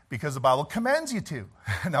 because the Bible commands you to.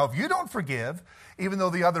 Now, if you don't forgive, even though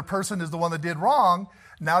the other person is the one that did wrong,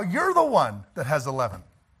 now you're the one that has the leaven.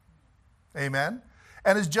 Amen?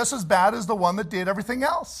 And is just as bad as the one that did everything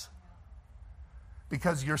else,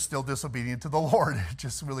 because you're still disobedient to the Lord. It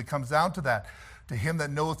just really comes down to that. To him that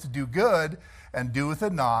knoweth to do good and doeth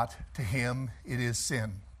it not, to him it is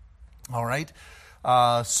sin. All right?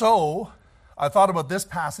 So I thought about this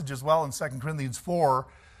passage as well in 2 Corinthians 4,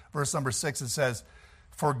 verse number 6. It says,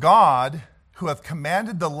 For God, who hath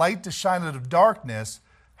commanded the light to shine out of darkness,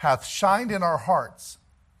 hath shined in our hearts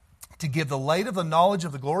to give the light of the knowledge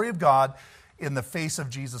of the glory of God in the face of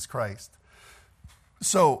Jesus Christ.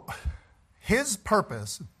 So his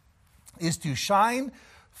purpose is to shine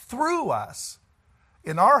through us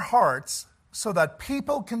in our hearts so that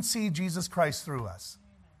people can see Jesus Christ through us.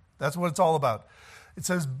 That's what it's all about. It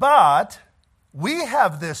says, but we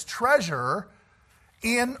have this treasure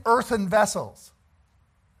in earthen vessels,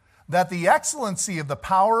 that the excellency of the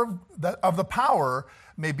power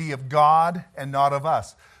may be of God and not of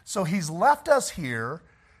us. So he's left us here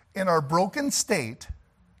in our broken state,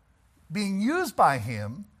 being used by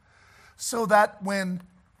him, so that when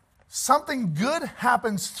something good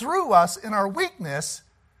happens through us in our weakness,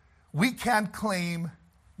 we can't claim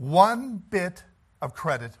one bit of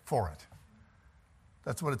credit for it.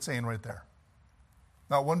 That's what it's saying right there.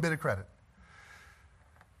 Not one bit of credit.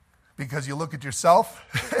 Because you look at yourself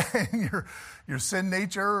and your sin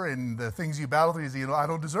nature and the things you battle through, you know, I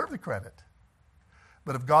don't deserve the credit.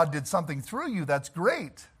 But if God did something through you, that's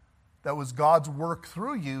great. That was God's work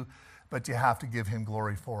through you, but you have to give him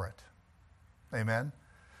glory for it. Amen?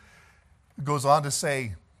 It goes on to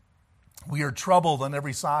say, we are troubled on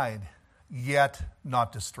every side, yet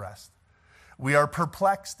not distressed. We are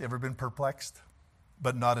perplexed. Ever been perplexed?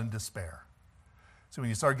 But not in despair. So when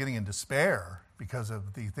you start getting in despair because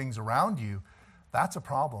of the things around you, that's a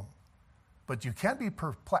problem. But you can't be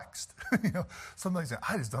perplexed. You know, sometimes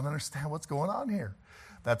I just don't understand what's going on here.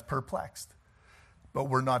 That's perplexed. But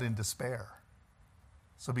we're not in despair.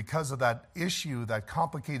 So because of that issue, that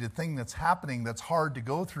complicated thing that's happening, that's hard to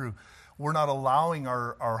go through, we're not allowing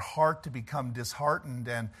our heart to become disheartened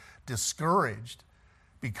and discouraged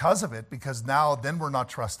because of it, because now then we're not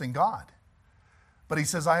trusting God. But he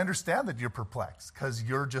says, I understand that you're perplexed because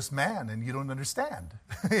you're just man and you don't understand.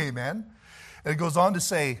 Amen. And it goes on to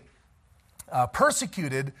say,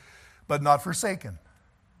 persecuted but not forsaken.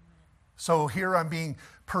 So here I'm being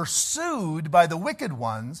pursued by the wicked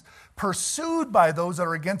ones, pursued by those that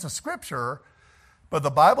are against the scripture, but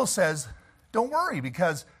the Bible says, don't worry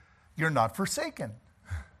because you're not forsaken.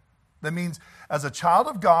 That means as a child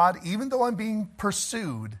of God, even though I'm being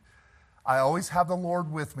pursued, I always have the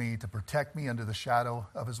Lord with me to protect me under the shadow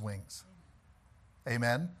of his wings.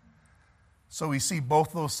 Amen? So we see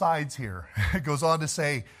both those sides here. It goes on to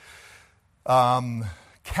say,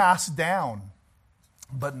 cast down,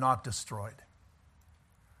 but not destroyed.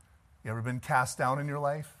 You ever been cast down in your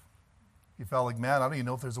life? You felt like, man, I don't even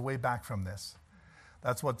know if there's a way back from this.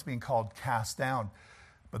 That's what's being called cast down.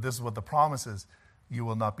 But this is what the promise is. You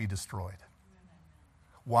will not be destroyed.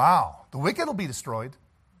 Wow. The wicked will be destroyed.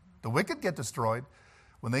 The wicked get destroyed.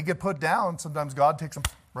 When they get put down, sometimes God takes them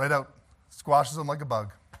right out, squashes them like a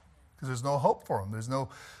bug, because there's no hope for them.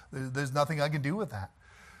 There's nothing I can do with that.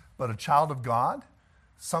 But a child of God,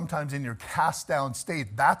 sometimes in your cast down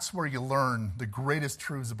state, that's where you learn the greatest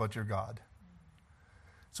truths about your God.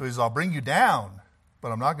 So he says, I'll bring you down,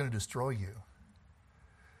 but I'm not going to destroy you.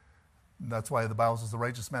 And that's why the Bible says the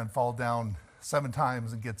righteous man fall down 7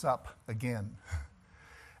 times and gets up again.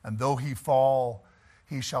 And though he fall,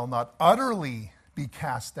 he shall not utterly be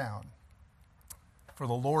cast down. for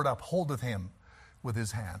the Lord upholdeth him with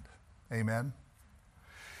his hand. Amen.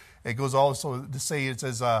 It goes also to say, it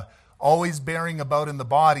says, always bearing about in the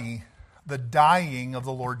body the dying of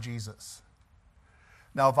the Lord Jesus.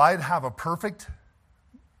 Now, if I'd have a perfect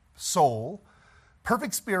soul,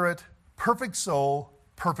 perfect spirit, perfect soul,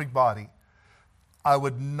 perfect body, I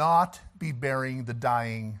would not be bearing the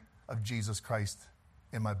dying of Jesus Christ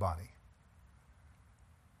in my body.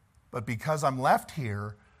 But because I'm left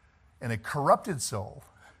here in a corrupted soul,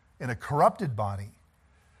 in a corrupted body,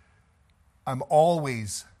 I'm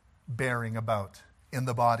always bearing about in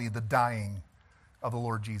the body the dying of the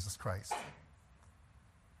Lord Jesus Christ.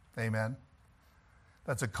 Amen.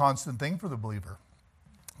 That's a constant thing for the believer.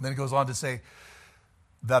 And then it goes on to say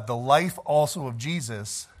that the life also of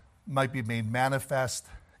Jesus might be made manifest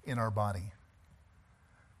in our body.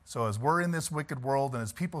 So as we're in this wicked world and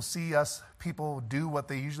as people see us, people do what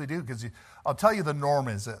they usually do. Because I'll tell you, the norm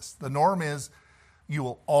is this. The norm is you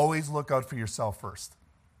will always look out for yourself first.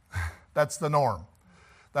 That's the norm.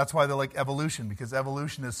 That's why they like evolution, because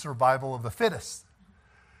evolution is survival of the fittest.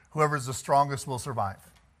 Whoever is the strongest will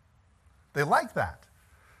survive. They like that.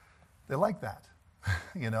 They like that,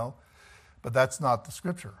 But that's not the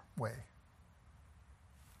scripture way.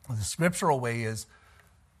 The scriptural way is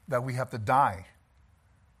that we have to die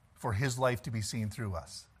for his life to be seen through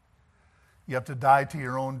us. You have to die to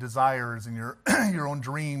your own desires and your own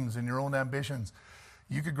dreams and your own ambitions.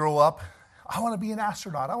 You could grow up, I want to be an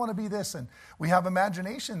astronaut, I want to be this, and we have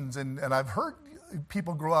imaginations, and I've heard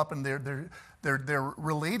people grow up and they're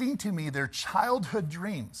relating to me their childhood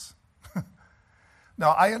dreams.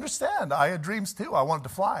 Now, I understand. I had dreams too. I wanted to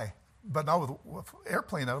fly, but not with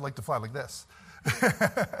airplane. I would like to fly like this.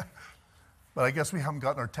 But I guess we haven't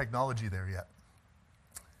gotten our technology there yet.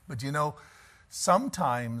 But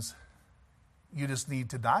sometimes you just need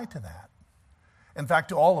to die to that. In fact,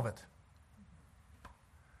 to all of it.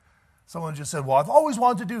 Someone just said, well, I've always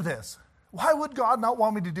wanted to do this. Why would God not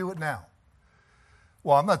want me to do it now?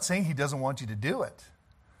 Well, I'm not saying he doesn't want you to do it.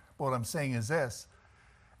 But what I'm saying is this.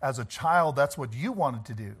 As a child, that's what you wanted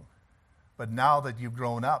to do. But now that you've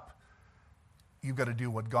grown up, you've got to do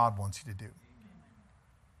what God wants you to do.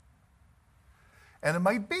 And it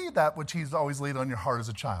might be that which he's always laid on your heart as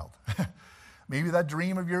a child. Maybe that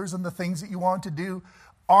dream of yours and the things that you want to do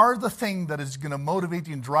are the thing that is going to motivate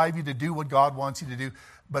you and drive you to do what God wants you to do.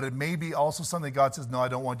 But it may be also something God says, no, I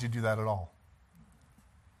don't want you to do that at all.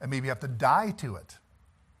 And maybe you have to die to it.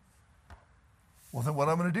 Well, then what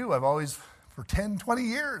I'm going to do? I've always, for 10, 20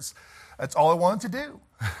 years, that's all I wanted to do.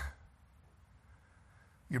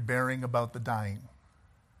 You're bearing about the dying,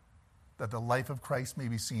 that the life of Christ may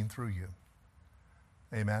be seen through you.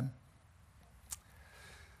 Amen?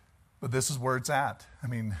 But this is where it's at. I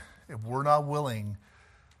mean, if we're not willing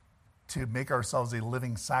to make ourselves a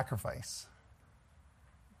living sacrifice,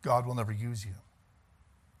 God will never use you.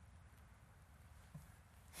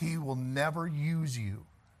 He will never use you.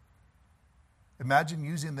 Imagine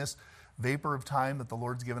using this vapor of time that the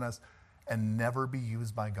Lord's given us and never be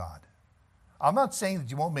used by God. I'm not saying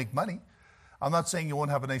that you won't make money. I'm not saying you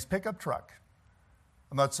won't have a nice pickup truck.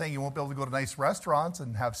 I'm not saying you won't be able to go to nice restaurants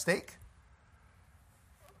and have steak.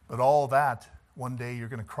 But all of that, one day you're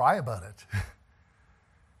going to cry about it.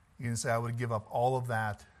 You're going to say, I would give up all of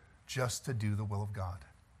that just to do the will of God.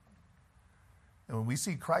 And when we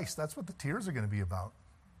see Christ, that's what the tears are going to be about.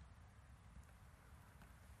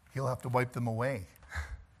 He'll have to wipe them away.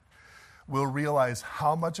 We'll realize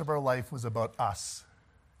how much of our life was about us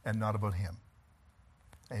and not about him.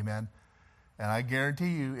 Amen. And I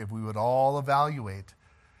guarantee you, if we would all evaluate,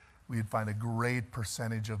 we'd find a great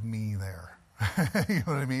percentage of me there. You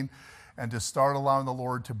know what I mean? And to start allowing the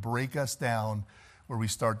Lord to break us down where we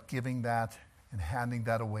start giving that and handing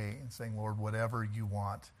that away and saying, Lord, whatever you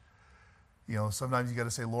want. Sometimes you got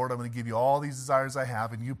to say, Lord, I'm going to give you all these desires I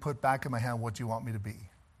have, and you put back in my hand what you want me to be.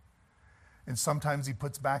 And sometimes he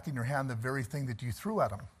puts back in your hand the very thing that you threw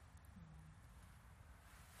at him.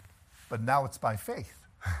 But now it's by faith,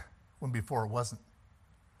 when before it wasn't.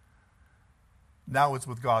 Now it's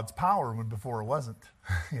with God's power, when before it wasn't,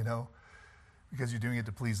 because you're doing it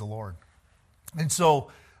to please the Lord. And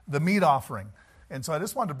so the meat offering. And so I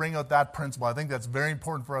just wanted to bring out that principle. I think that's very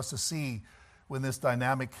important for us to see when this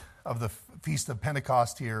dynamic of the Feast of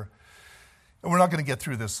Pentecost here. And we're not going to get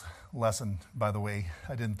through this lesson, by the way.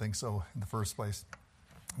 I didn't think so in the first place.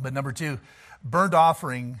 But number 2, burnt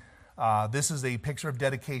offering. This is a picture of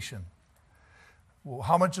dedication. Well,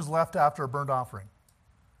 how much is left after a burnt offering?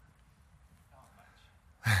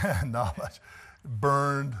 Not much. Not much.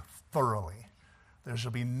 Burned thoroughly. There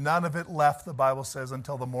shall be none of it left, the Bible says,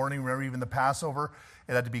 until the morning. Remember, even the Passover,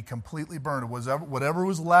 it had to be completely burned. Whatever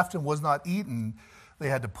was left and was not eaten, They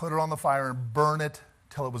had to put it on the fire and burn it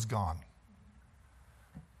till it was gone.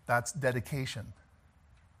 That's dedication.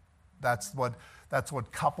 That's what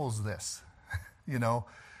couples this,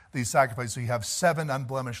 these sacrifices. So you have 7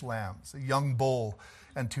 unblemished lambs, a young bull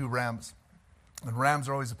and 2 rams. And rams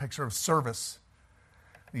are always a picture of service.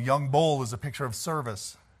 The young bull is a picture of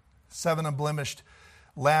service. 7 unblemished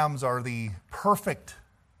lambs are the perfect,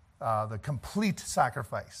 the complete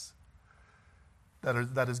sacrifice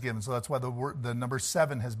that is given. So that's why the number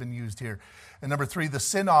 7 has been used here. And number 3, the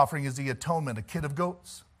sin offering is the atonement, a kid of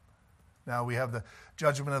goats. Now we have the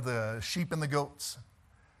judgment of the sheep and the goats.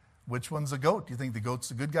 Which one's the goat? Do you think the goat's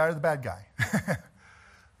the good guy or the bad guy?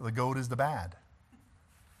 The goat is the bad,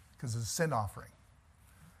 because it's a sin offering.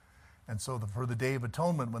 And so for the Day of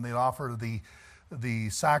Atonement, when they offer the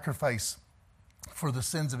sacrifice for the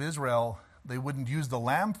sins of Israel, they wouldn't use the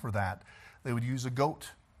lamb for that. They would use a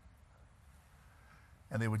goat.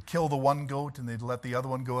 And they would kill the one goat, and they'd let the other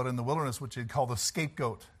one go out in the wilderness, which they'd call the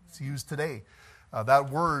scapegoat. It's used today. That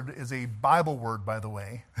word is a Bible word, by the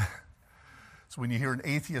way. So when you hear an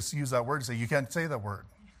atheist use that word, you say, you can't say that word,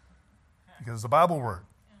 because it's a Bible word.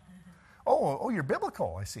 Oh, you're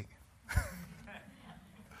biblical, I see.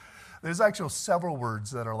 There's actually several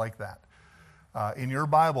words that are like that. In your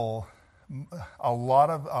Bible, a lot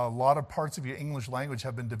of parts of your English language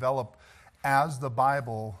have been developed as the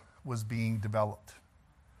Bible was being developed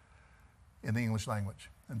in the English language.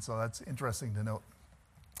 And so that's interesting to note.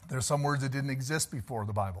 There are some words that didn't exist before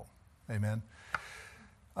the Bible. Amen.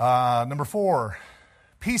 Number 4,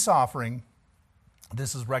 peace offering.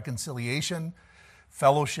 This is reconciliation,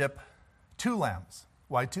 fellowship, 2 lambs.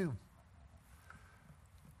 Why 2?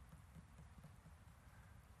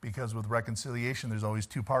 Because with reconciliation, there's always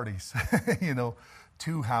 2 parties.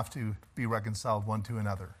 2 have to be reconciled one to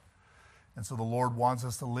another. And so the Lord wants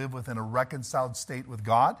us to live within a reconciled state with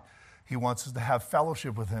God. He wants us to have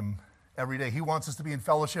fellowship with Him every day. He wants us to be in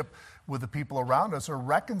fellowship with the people around us, or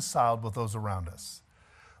reconciled with those around us.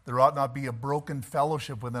 There ought not be a broken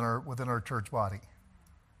fellowship within our church body.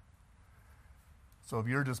 So if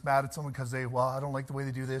you're just mad at someone because I don't like the way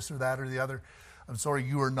they do this or that or the other, I'm sorry,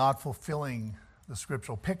 you are not fulfilling the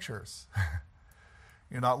scriptural pictures.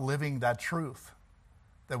 You're not living that truth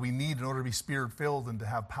that we need in order to be Spirit-filled and to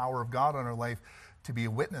have power of God on our life to be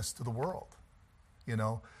a witness to the world.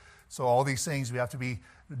 So all these things, we have to be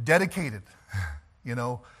dedicated. We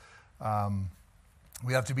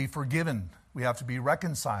have to be forgiven. We have to be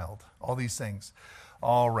reconciled. All these things.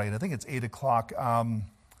 All right, I think it's 8 o'clock.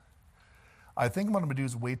 I think what I'm going to do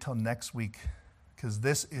is wait till next week, because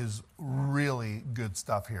this is really good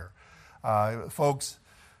stuff here. Folks,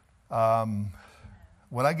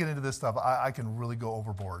 when I get into this stuff, I can really go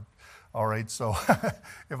overboard. All right, so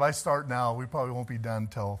if I start now, we probably won't be done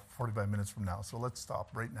till 45 minutes from now. So let's stop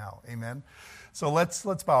right now. Amen. So let's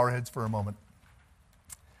bow our heads for a moment.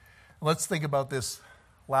 Let's think about this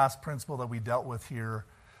last principle that we dealt with here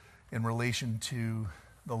in relation to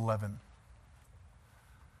the leaven.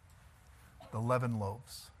 The leaven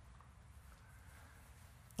loaves.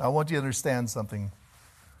 Now, I want you to understand something.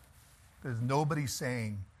 There's nobody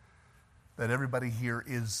saying that everybody here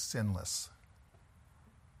is sinless.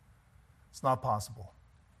 It's not possible.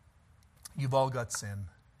 You've all got sin.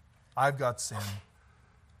 I've got sin.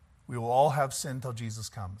 We will all have sin till Jesus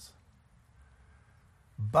comes.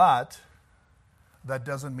 But that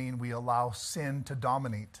doesn't mean we allow sin to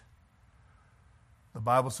dominate. The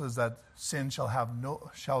Bible says that sin shall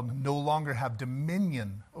no longer have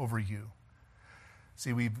dominion over you.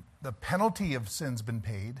 See, the penalty of sin's been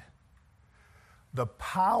paid. The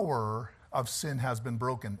power of sin has been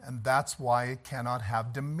broken, and that's why it cannot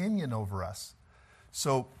have dominion over us.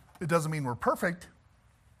 So it doesn't mean we're perfect,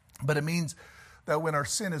 but it means that when our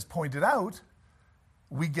sin is pointed out,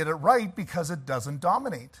 we get it right because it doesn't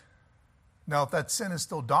dominate. Now, if that sin is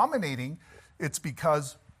still dominating, it's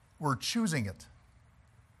because we're choosing it.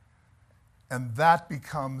 And that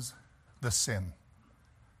becomes the sin.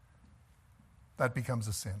 That becomes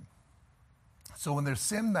a sin. So when there's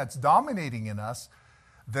sin that's dominating in us,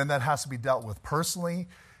 then that has to be dealt with personally.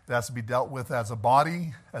 It has to be dealt with as a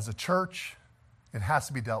body, as a church. It has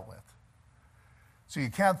to be dealt with. So you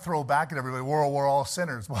can't throw back at everybody, we're all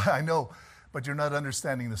sinners. Well, I know, but you're not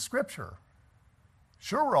understanding the scripture.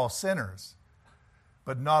 Sure, we're all sinners,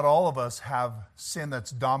 but not all of us have sin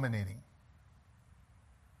that's dominating.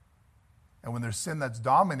 And when there's sin that's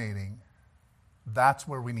dominating, that's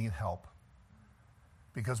where we need help.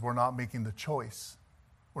 Because we're not making the choice.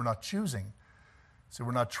 We're not choosing. So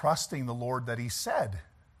we're not trusting the Lord that He said,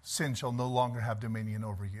 sin shall no longer have dominion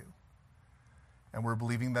over you. And we're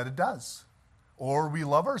believing that it does. Or we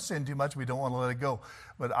love our sin too much, we don't want to let it go.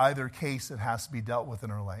 But either case, it has to be dealt with in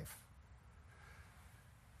our life.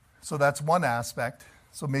 So that's one aspect.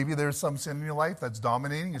 So maybe there's some sin in your life that's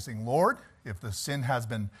dominating. You're saying, Lord, if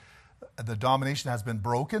the domination has been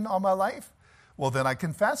broken on my life, well, then I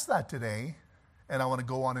confess that today, and I want to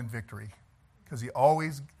go on in victory. Because he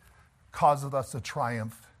always causes us to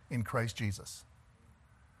triumph in Christ Jesus.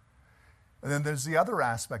 And then there's the other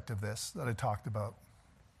aspect of this that I talked about,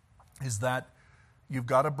 is that you've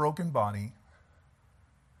got a broken body,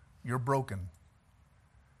 you're broken,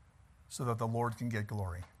 so that the Lord can get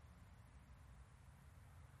glory.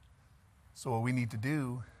 So what we need to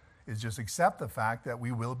do is just accept the fact that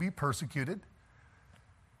we will be persecuted,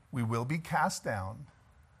 we will be cast down,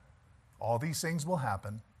 all these things will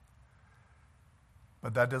happen,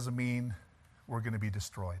 but that doesn't mean we're going to be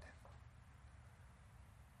destroyed.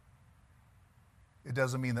 It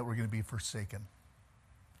doesn't mean that we're going to be forsaken.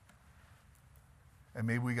 And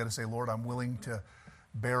maybe we got to say, Lord, I'm willing to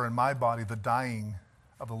bear in my body the dying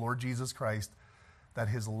of the Lord Jesus Christ, that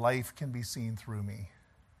his life can be seen through me.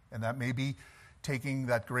 And that may be taking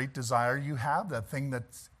that great desire you have, that thing that,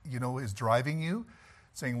 is driving you,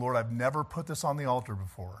 saying, Lord, I've never put this on the altar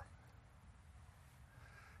before.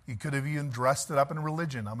 You could have even dressed it up in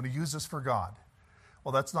religion. I'm going to use this for God.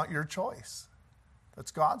 Well, that's not your choice.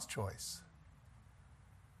 That's God's choice.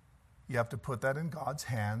 You have to put that in God's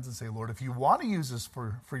hands and say, Lord, if you want to use this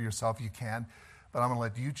for yourself, you can, but I'm going to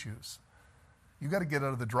let you choose. You got to get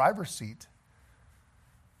out of the driver's seat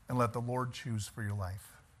and let the Lord choose for your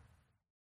life.